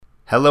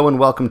Hello and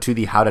welcome to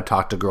the How to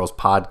Talk to Girls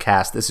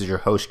podcast. This is your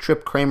host,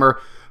 Trip Kramer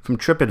from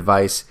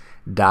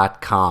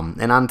tripadvice.com.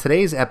 And on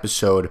today's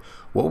episode,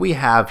 what we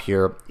have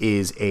here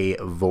is a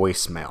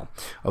voicemail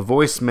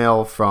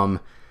from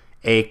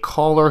a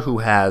caller who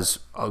has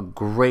a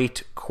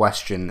great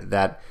question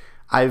that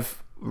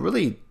I've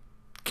really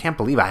can't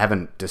believe I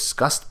haven't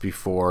discussed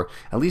before,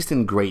 at least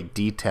in great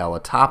detail, a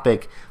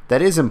topic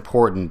that is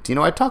important. You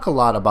know, I talk a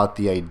lot about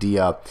the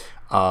idea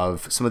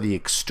of some of the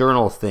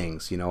external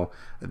things,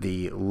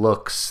 the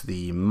looks,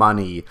 the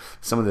money,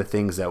 some of the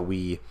things that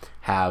we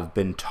have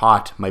been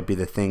taught might be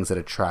the things that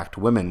attract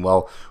women.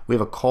 Well, we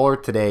have a caller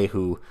today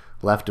who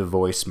left a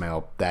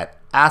voicemail that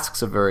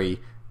asks a very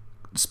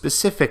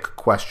specific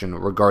question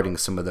regarding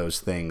some of those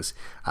things,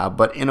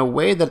 but in a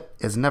way that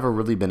has never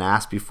really been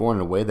asked before,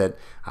 in a way that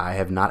I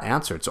have not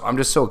answered. So I'm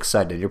just so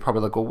excited. You're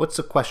probably like, well, what's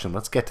the question?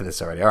 Let's get to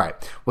this already. All right,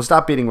 we'll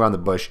stop beating around the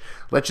bush.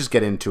 Let's just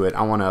get into it.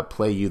 I want to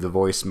play you the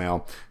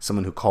voicemail,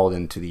 someone who called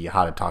into the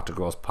How to Talk to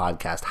Girls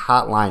podcast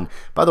hotline.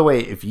 By the way,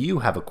 if you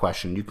have a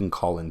question, you can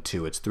call in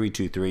too. It's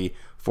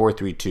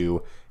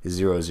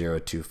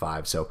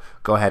 323-432-0025. So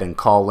go ahead and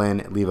call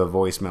in, leave a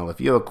voicemail if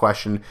you have a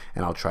question,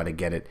 and I'll try to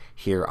get it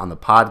here on the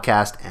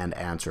podcast and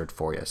answer it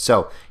for you.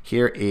 So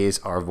here is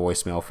our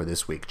voicemail for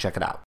this week. Check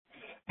it out.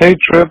 Hey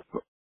Trip,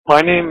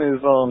 my name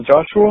is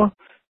Joshua,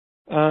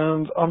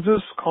 and I'm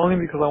just calling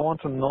because I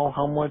want to know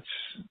how much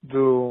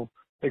do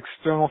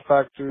external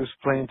factors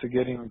play into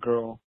getting a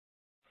girl.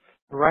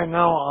 Right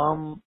now,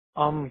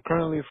 I'm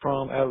currently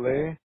from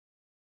LA,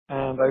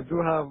 and I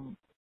do have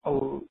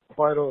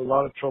quite a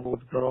lot of trouble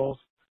with girls.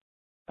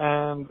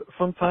 And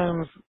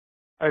sometimes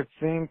I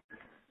think,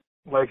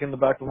 like in the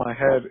back of my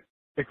head,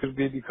 it could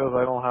be because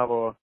I don't have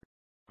a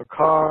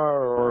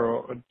car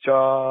or a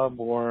job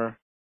or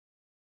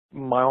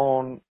my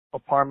own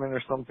apartment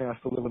or something. I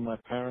still live with my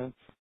parents.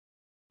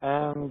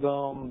 And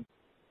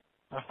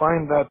I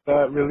find that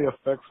really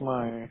affects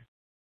my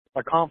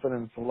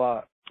confidence a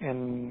lot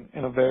in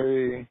a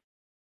very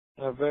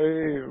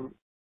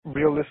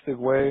realistic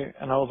way.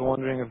 And I was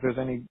wondering if there's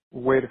any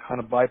way to kind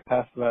of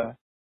bypass that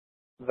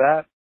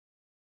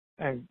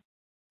and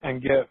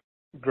get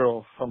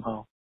girls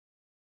somehow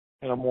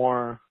in a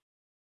more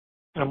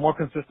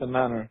consistent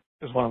manner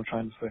is what I'm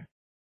trying to say.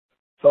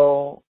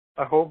 So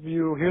I hope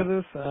you hear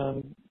this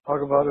and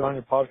talk about it on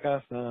your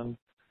podcast, and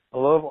I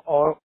love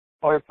all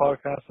your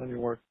podcasts and your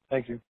work.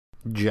 Thank you.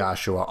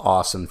 Joshua,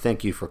 awesome.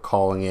 Thank you for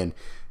calling in.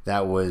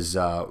 That was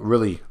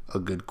really a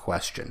good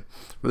question.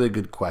 Really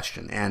good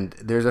question. And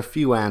there's a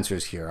few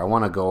answers here. I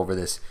want to go over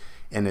this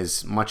in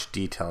as much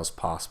detail as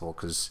possible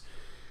because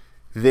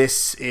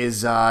this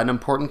is an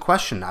important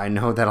question. I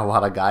know that a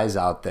lot of guys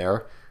out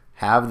there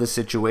have the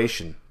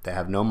situation. They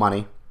have no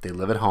money. They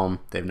live at home.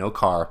 They have no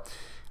car.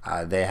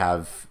 They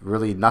have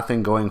really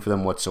nothing going for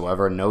them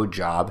whatsoever, no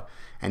job,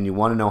 and you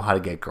want to know how to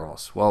get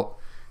girls. Well,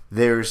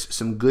 there's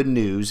some good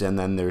news and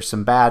then there's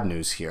some bad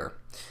news here.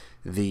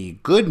 The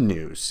good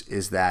news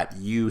is that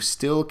you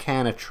still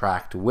can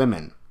attract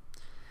women.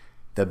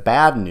 The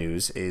bad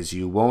news is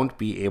you won't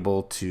be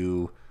able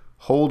to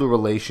hold a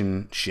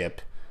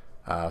relationship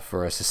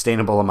for a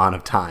sustainable amount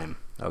of time,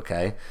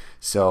 okay?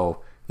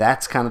 So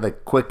that's kind of the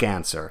quick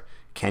answer.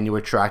 Can you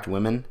attract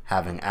women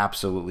having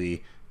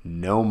absolutely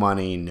no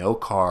money, no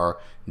car,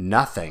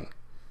 nothing?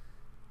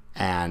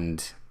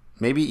 And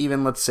maybe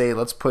even, let's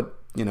put,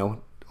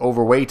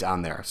 overweight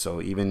on there.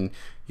 So even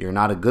you're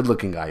not a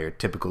good-looking guy, you're a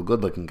typical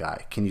good-looking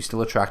guy. Can you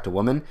still attract a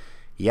woman?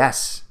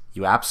 Yes,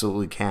 you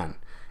absolutely can.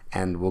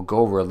 And we'll go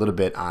over a little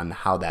bit on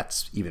how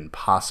that's even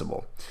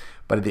possible.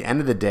 But at the end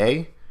of the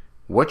day,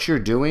 what you're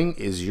doing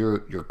is you're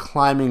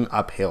climbing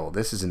uphill.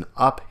 This is an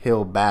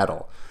uphill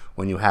battle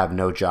when you have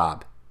no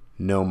job,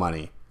 no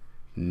money,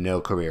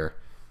 no career,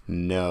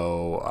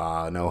 no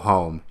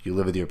home. You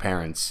live with your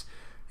parents.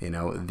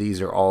 These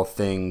are all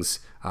things,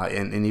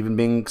 and even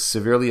being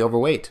severely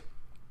overweight,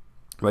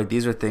 right?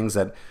 These are things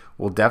that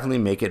will definitely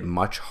make it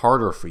much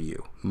harder for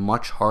you,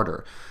 much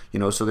harder.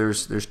 So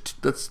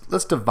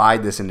let's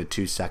divide this into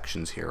two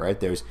sections here, right?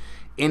 There's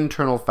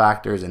internal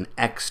factors and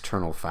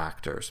external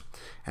factors.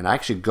 And I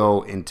actually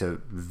go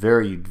into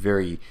very,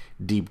 very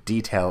deep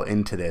detail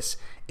into this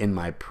in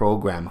my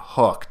program,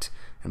 Hooked.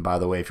 And by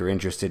the way, if you're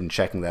interested in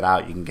checking that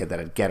out, you can get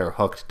that at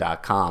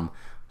getherhooked.com.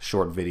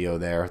 Short video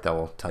there that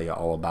will tell you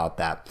all about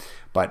that.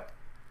 But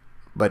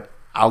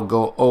I'll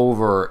go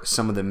over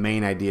some of the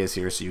main ideas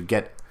here so you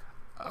get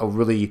a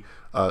really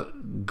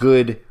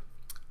good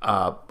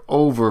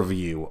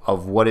overview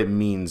of what it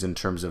means in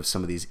terms of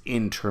some of these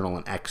internal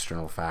and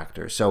external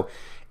factors. So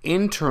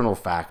internal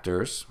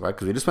factors, right?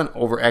 Because we just went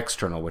over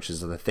external, which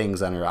is the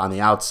things on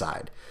the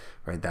outside,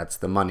 right? That's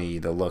the money,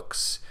 the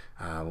looks,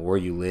 where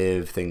you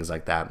live, things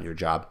like that, your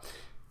job.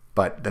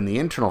 But then the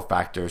internal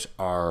factors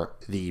are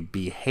the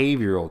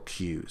behavioral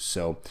cues.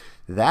 So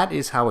that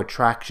is how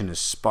attraction is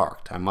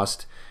sparked. I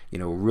must,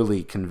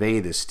 really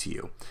convey this to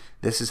you.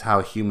 This is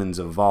how humans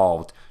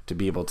evolved to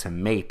be able to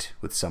mate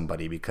with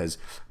somebody, because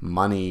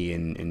money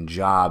and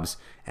jobs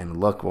and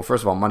look, well,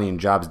 first of all, money and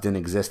jobs didn't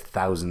exist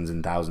thousands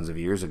and thousands of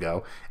years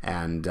ago.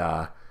 And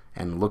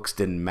and looks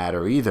didn't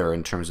matter either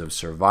in terms of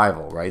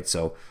survival, right?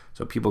 So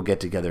people get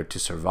together to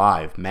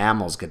survive.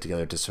 Mammals get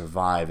together to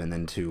survive, and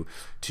then to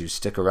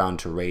stick around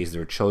to raise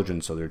their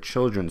children so their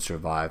children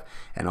survive.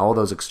 And all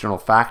those external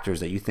factors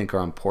that you think are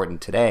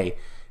important today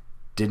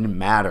didn't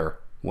matter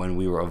when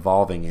we were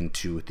evolving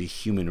into the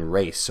human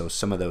race. So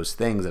some of those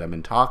things that I've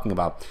been talking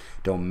about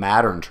don't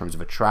matter in terms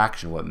of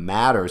attraction. What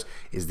matters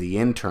is the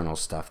internal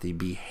stuff, the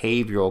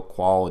behavioral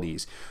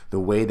qualities, the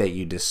way that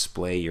you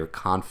display your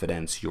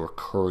confidence, your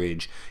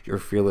courage, your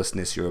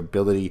fearlessness, your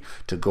ability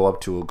to go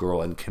up to a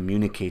girl and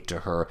communicate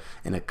to her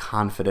in a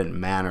confident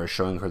manner,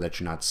 showing her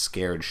that you're not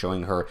scared,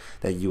 showing her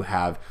that you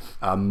have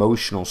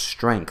emotional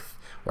strength.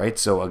 Right?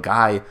 So a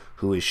guy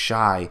who is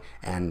shy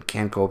and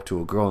can't go up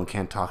to a girl and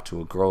can't talk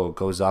to a girl,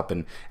 goes up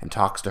and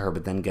talks to her,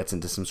 but then gets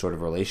into some sort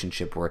of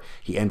relationship where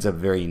he ends up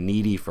very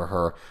needy for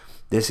her.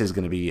 This is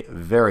going to be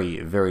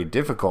very, very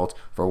difficult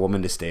for a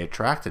woman to stay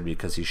attracted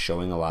because he's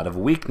showing a lot of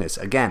weakness.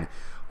 Again,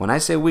 when I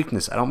say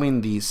weakness, I don't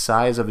mean the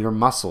size of your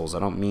muscles. I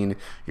don't mean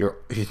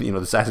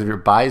the size of your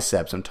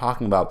biceps. I'm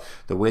talking about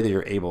the way that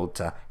you're able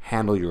to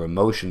handle your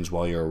emotions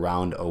while you're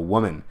around a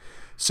woman.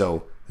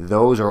 So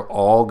those are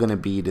all going to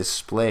be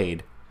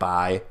displayed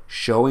by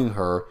showing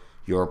her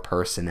your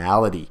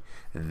personality.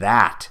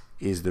 That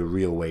is the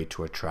real way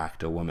to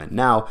attract a woman.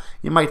 Now,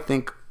 you might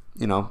think,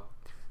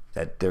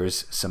 that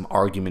there's some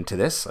argument to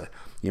this.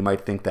 You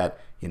might think that,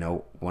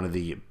 one of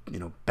the,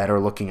 better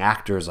looking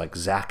actors like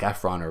Zac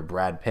Efron or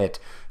Brad Pitt,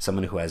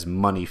 someone who has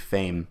money,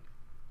 fame,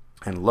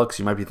 and looks,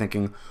 you might be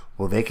thinking,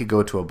 well, they could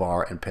go to a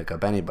bar and pick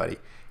up anybody.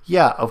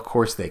 Yeah, of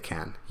course they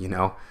can,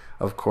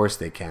 of course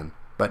they can.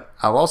 But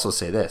I'll also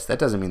say this, that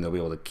doesn't mean they'll be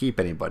able to keep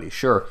anybody.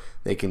 Sure,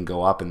 they can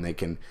go up and they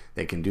can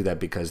do that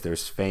because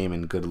there's fame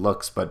and good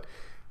looks, but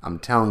I'm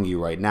telling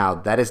you right now,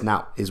 that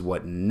is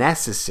what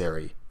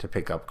necessary to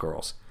pick up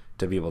girls,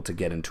 to be able to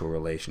get into a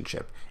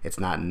relationship. It's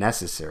not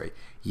necessary.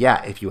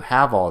 Yeah, if you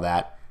have all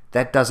that,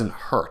 that doesn't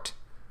hurt.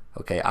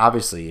 Okay,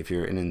 obviously, if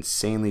you're an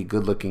insanely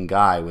good-looking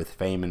guy with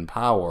fame and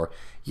power,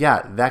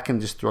 yeah, that can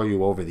just throw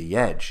you over the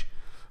edge.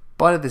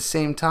 But at the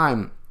same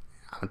time,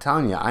 I'm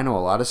telling you, I know a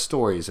lot of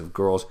stories of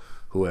girls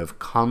who have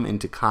come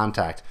into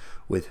contact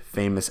with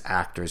famous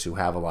actors who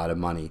have a lot of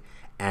money.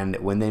 And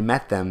when they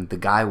met them, the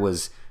guy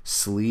was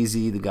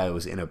sleazy, the guy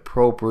was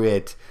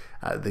inappropriate,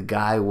 the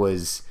guy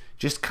was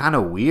just kind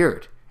of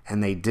weird,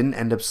 and they didn't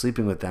end up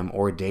sleeping with them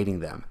or dating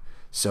them.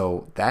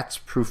 So that's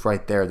proof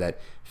right there that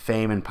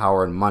fame and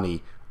power and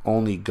money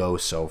only go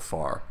so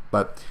far.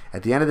 But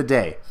at the end of the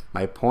day,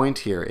 my point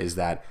here is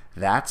that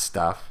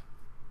stuff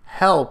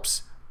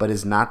helps, but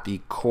is not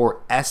the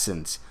core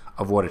essence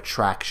of what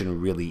attraction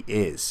really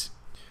is.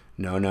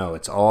 No,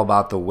 it's all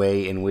about the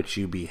way in which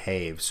you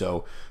behave.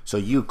 So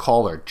you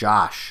caller,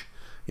 Josh,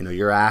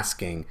 you're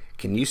asking,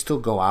 can you still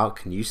go out?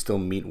 Can you still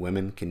meet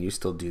women? Can you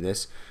still do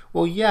this?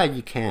 Well, yeah,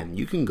 you can.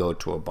 You can go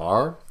to a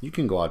bar. You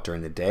can go out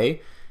during the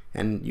day,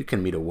 and you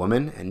can meet a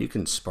woman, and you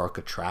can spark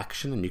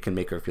attraction, and you can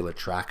make her feel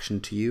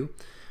attraction to you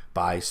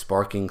by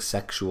sparking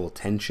sexual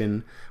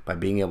tension, by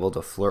being able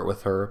to flirt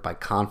with her, by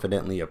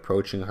confidently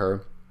approaching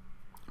her,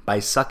 by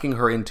sucking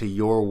her into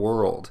your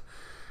world.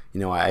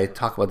 I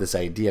talk about this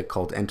idea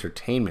called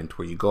entertainment,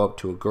 where you go up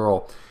to a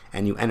girl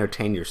and you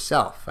entertain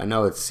yourself. I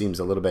know it seems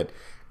a little bit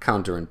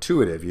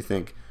counterintuitive. You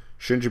think,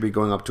 shouldn't you be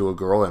going up to a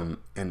girl and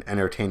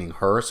entertaining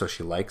her so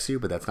she likes you?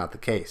 But that's not the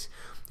case.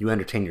 You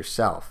entertain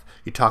yourself.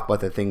 You talk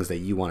about the things that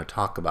you want to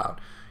talk about.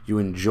 You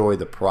enjoy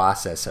the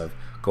process of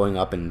going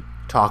up and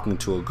talking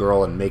to a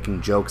girl and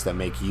making jokes that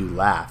make you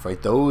laugh,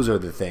 right? Those are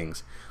the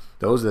things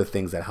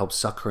that help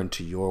suck her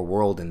into your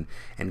world and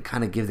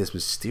kind of give this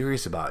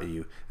mysteriousness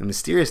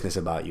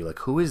about you. Like,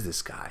 who is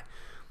this guy?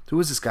 Who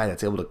is this guy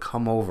that's able to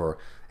come over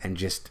and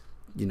just,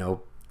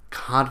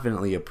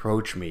 confidently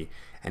approach me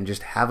and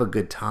just have a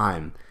good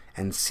time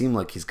and seem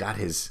like he's got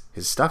his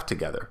stuff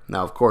together?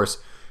 Now, of course,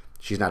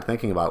 she's not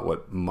thinking about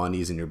what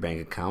money's in your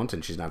bank account,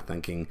 and she's not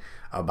thinking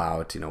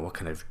about, what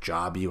kind of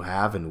job you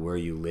have and where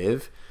you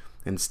live.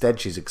 Instead,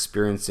 she's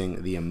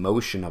experiencing the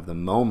emotion of the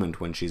moment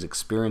when she's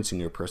experiencing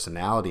your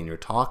personality and you're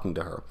talking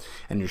to her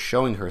and you're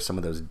showing her some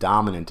of those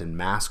dominant and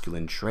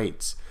masculine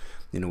traits.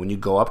 When you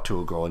go up to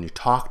a girl and you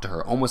talk to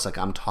her, almost like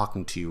I'm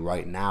talking to you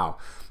right now,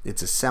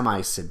 it's a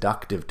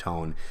semi-seductive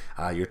tone.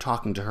 You're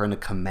talking to her in a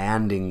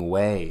commanding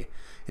way,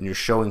 and you're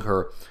showing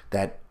her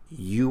that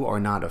you are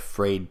not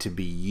afraid to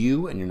be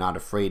you, and you're not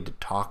afraid to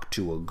talk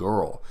to a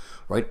girl,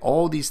 right?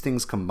 All these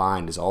things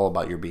combined is all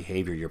about your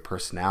behavior, your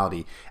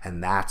personality,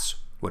 and that's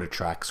what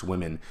attracts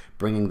women,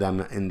 bringing them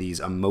in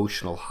these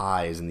emotional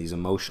highs and these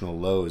emotional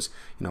lows,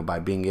 by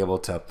being able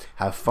to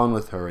have fun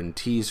with her and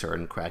tease her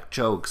and crack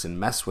jokes and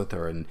mess with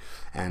her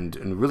and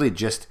really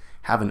just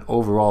have an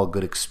overall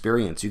good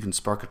experience. You can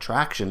spark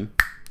attraction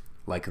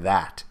like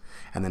that,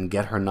 and then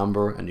get her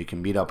number, and you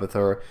can meet up with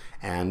her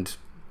and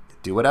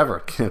do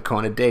whatever, go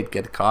on a date,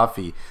 get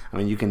coffee. I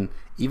mean, you can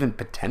even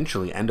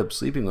potentially end up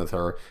sleeping with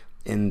her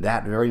in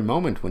that very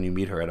moment when you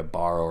meet her at a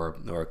bar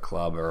or a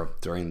club or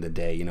during the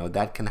day.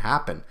 That can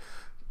happen.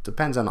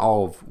 depends on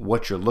all of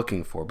what you're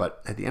looking for.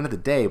 But at the end of the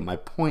day, my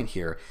point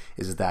here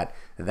is that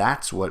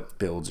that's what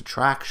builds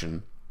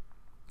attraction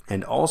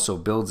and also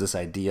builds this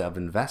idea of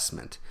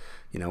investment.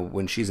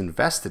 When she's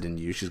invested in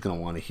you, she's going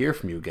to want to hear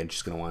from you again.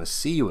 She's going to want to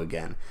see you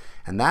again.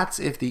 And that's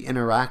if the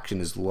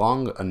interaction is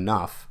long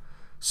enough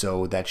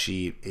so that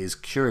she is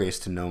curious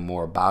to know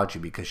more about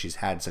you because she's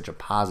had such a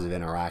positive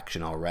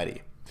interaction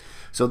already.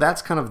 So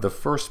that's kind of the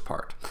first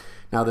part.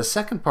 Now, the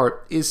second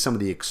part is some of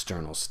the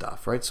external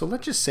stuff, right? So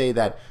let's just say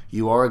that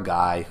you are a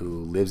guy who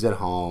lives at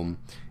home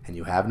and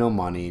you have no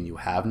money and you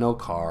have no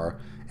car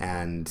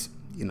and,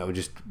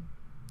 just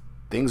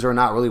things are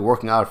not really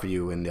working out for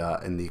you in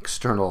the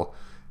external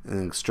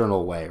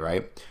way,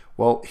 right?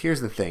 Well,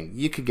 here's the thing.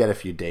 You could get a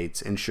few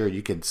dates, and sure,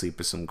 you could sleep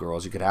with some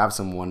girls. You could have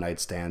some one-night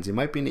stands. You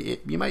might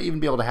even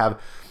be able to have,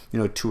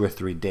 2 or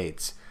 3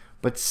 dates.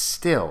 But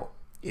still,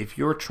 if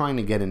you're trying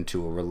to get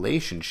into a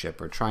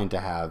relationship or trying to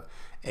have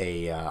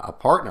a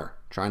partner,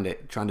 trying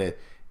to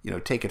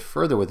take it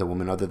further with a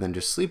woman other than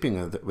just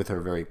sleeping with her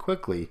very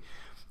quickly,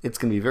 it's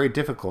going to be very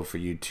difficult for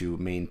you to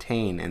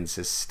maintain and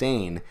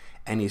sustain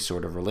any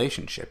sort of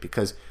relationship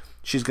because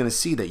she's going to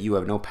see that you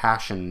have no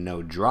passion,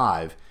 no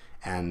drive,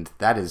 and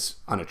that is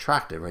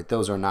unattractive, right?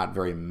 Those are not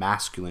very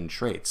masculine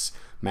traits.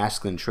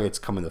 Masculine traits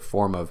come in the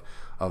form of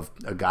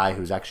a guy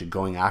who's actually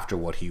going after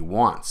what he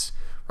wants,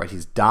 right?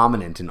 He's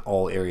dominant in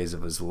all areas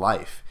of his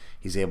life.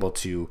 He's able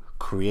to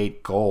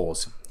create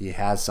goals. He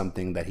has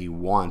something that he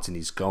wants and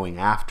he's going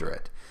after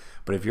it.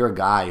 But if you're a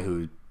guy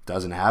who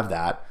doesn't have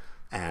that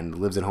and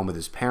lives at home with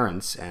his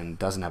parents and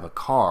doesn't have a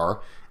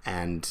car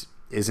and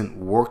isn't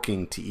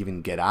working to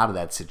even get out of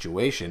that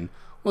situation,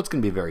 well, it's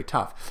going to be very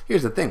tough.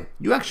 Here's the thing.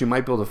 You actually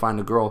might be able to find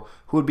a girl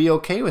who would be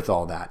okay with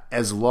all that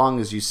as long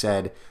as you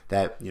said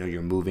that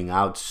you're moving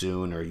out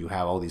soon or you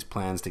have all these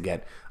plans to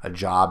get a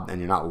job and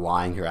you're not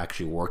lying, you're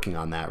actually working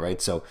on that,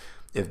 right? So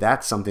if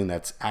that's something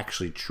that's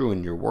actually true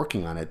and you're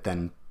working on it,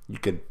 then you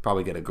could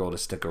probably get a girl to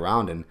stick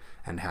around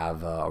and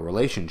have a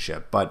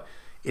relationship. But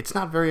it's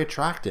not very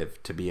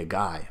attractive to be a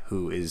guy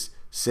who is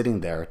sitting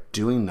there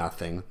doing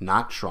nothing,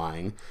 not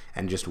trying,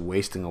 and just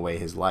wasting away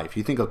his life.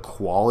 You think a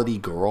quality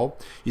girl,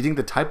 you think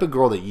the type of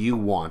girl that you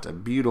want, a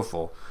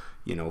beautiful,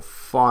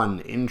 fun,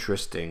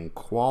 interesting,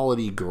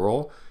 quality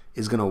girl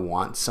is going to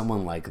want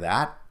someone like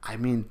that? I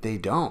mean, they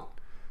don't.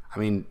 I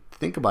mean,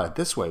 think about it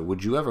this way.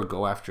 Would you ever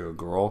go after a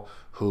girl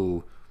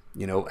who,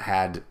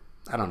 had,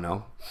 I don't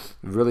know,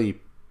 really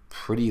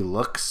pretty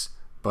looks,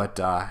 but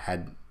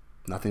had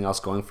nothing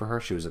else going for her?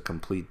 She was a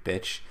complete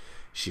bitch.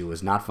 She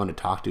was not fun to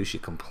talk to. She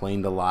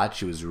complained a lot.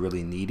 She was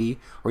really needy.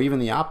 Or even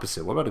the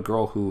opposite. What about a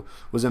girl who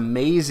was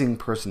amazing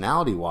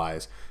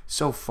personality-wise,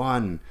 so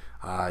fun,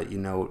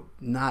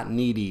 not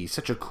needy,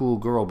 such a cool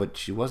girl, but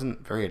she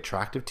wasn't very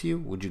attractive to you?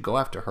 Would you go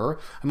after her?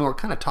 I mean, we're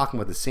kind of talking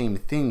about the same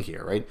thing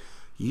here, right?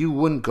 You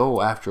wouldn't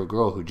go after a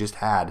girl who just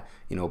had,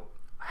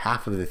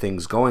 half of the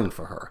things going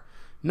for her.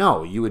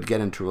 No, you would get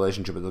into a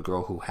relationship with a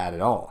girl who had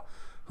it all.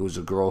 Who was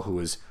a girl who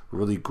was a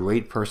really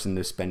great person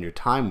to spend your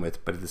time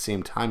with, but at the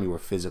same time you were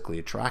physically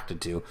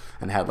attracted to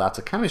and had lots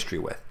of chemistry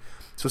with.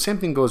 So same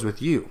thing goes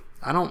with you.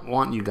 I don't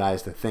want you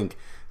guys to think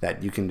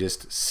that you can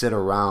just sit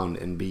around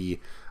and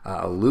be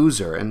a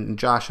loser. And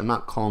Josh, I'm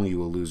not calling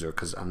you a loser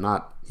because I'm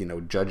not,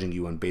 judging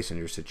you based on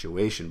your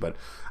situation, but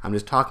I'm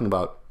just talking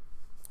about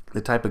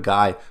the type of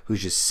guy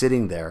who's just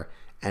sitting there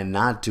and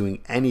not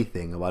doing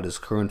anything about his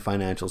current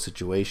financial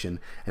situation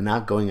and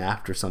not going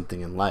after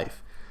something in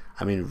life.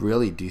 I mean,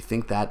 really, do you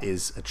think that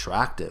is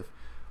attractive?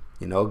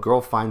 A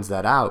girl finds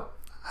that out,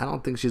 I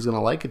don't think she's going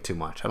to like it too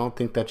much. I don't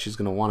think that she's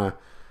going to want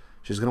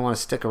to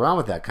stick around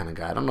with that kind of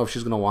guy. I don't know if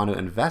she's going to want to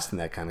invest in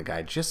that kind of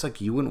guy, just like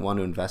you wouldn't want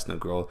to invest in a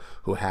girl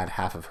who had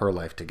half of her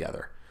life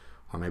together.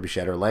 Or maybe she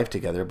had her life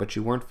together, but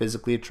you weren't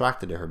physically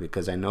attracted to her,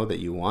 because I know that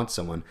you want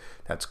someone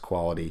that's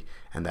quality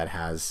and that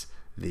has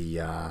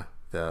the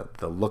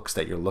looks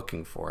that you're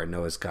looking for. I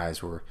know as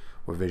guys we're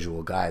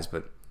visual guys,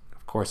 but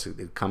of course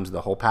it comes to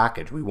the whole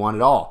package. We want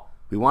it all.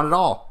 We want it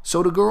all.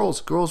 So do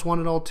girls. Girls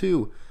want it all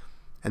too.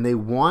 And they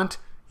want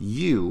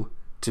you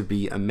to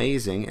be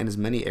amazing in as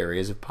many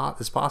areas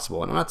as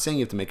possible. And I'm not saying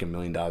you have to make $1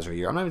 million a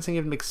year. I'm not even saying you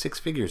have to make 6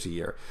 figures a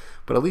year.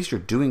 But at least you're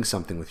doing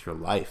something with your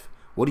life.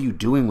 What are you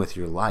doing with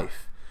your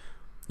life?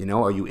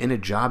 Are you in a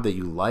job that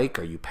you like?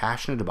 Are you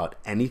passionate about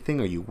anything?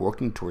 Are you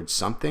working towards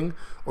something?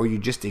 Or are you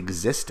just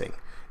existing?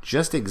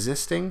 Just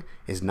existing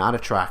is not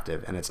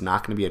attractive, and it's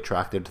not going to be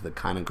attractive to the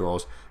kind of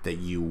girls that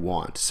you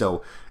want.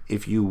 So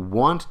if you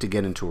want to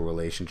get into a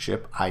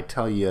relationship, I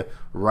tell you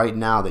right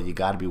now that you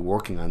got to be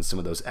working on some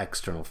of those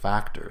external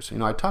factors.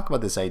 I talk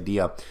about this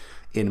idea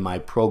in my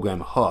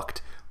program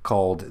Hooked,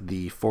 called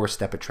the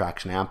 4-step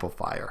attraction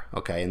amplifier.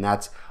 Okay, and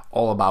that's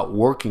all about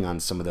working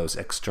on some of those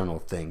external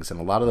things. And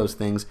a lot of those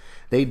things,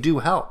 they do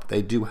help.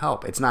 They do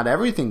help. It's not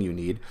everything you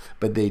need,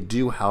 but they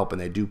do help,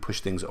 and they do push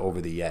things over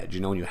the edge.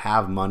 When you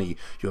have money,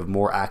 you have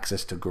more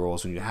access to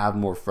girls. When you have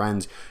more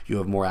friends, you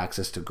have more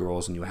access to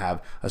girls, and you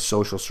have a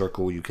social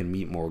circle where you can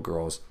meet more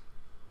girls.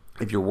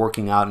 if you're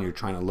working out and you're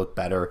trying to look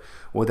better,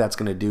 what that's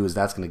going to do is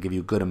that's going to give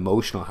you good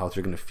emotional health.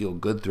 You're going to feel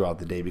good throughout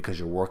the day because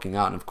you're working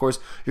out. And of course,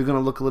 you're going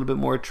to look a little bit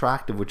more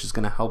attractive, which is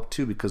going to help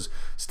too, because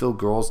still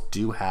girls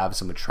do have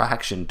some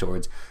attraction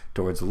towards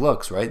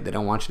looks, right? They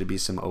don't want you to be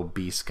some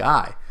obese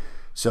guy.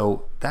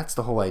 So that's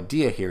the whole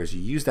idea here, is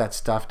you use that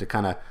stuff to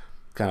kind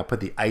of put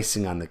the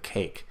icing on the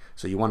cake.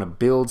 So you want to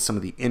build some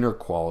of the inner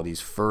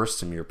qualities first,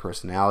 some of your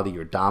personality,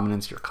 your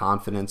dominance, your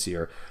confidence,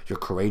 your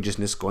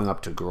courageousness, going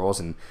up to girls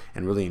and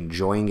really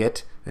enjoying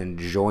it,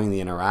 enjoying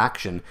the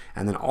interaction.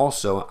 And then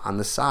also on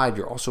the side,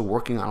 you're also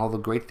working on all the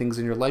great things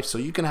in your life so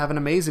you can have an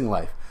amazing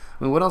life.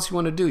 I mean, what else you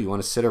want to do? You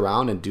want to sit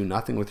around and do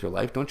nothing with your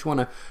life? Don't you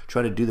want to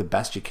try to do the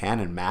best you can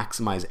and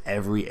maximize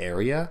every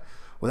area?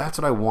 Well, that's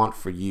what I want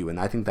for you, and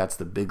I think that's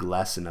the big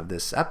lesson of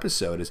this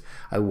episode, is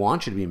I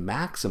want you to be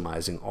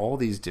maximizing all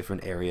these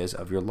different areas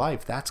of your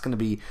life. That's going to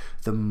be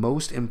the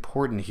most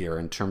important here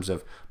in terms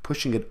of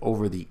pushing it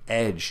over the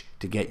edge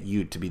to get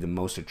you to be the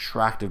most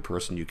attractive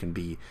person you can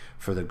be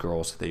for the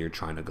girls that you're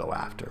trying to go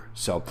after.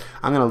 So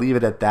I'm going to leave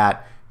it at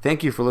that.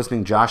 Thank you for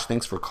listening, Josh.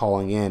 Thanks for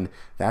calling in.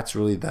 That's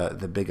really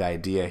the big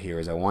idea here,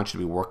 is I want you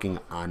to be working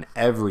on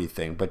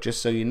everything. But just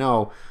so you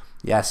know,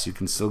 yes, you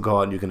can still go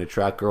out and you can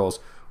attract girls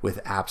with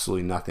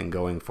absolutely nothing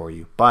going for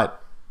you.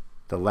 But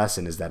the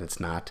lesson is that it's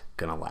not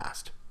going to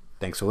last.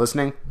 Thanks for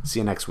listening. See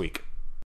you next week.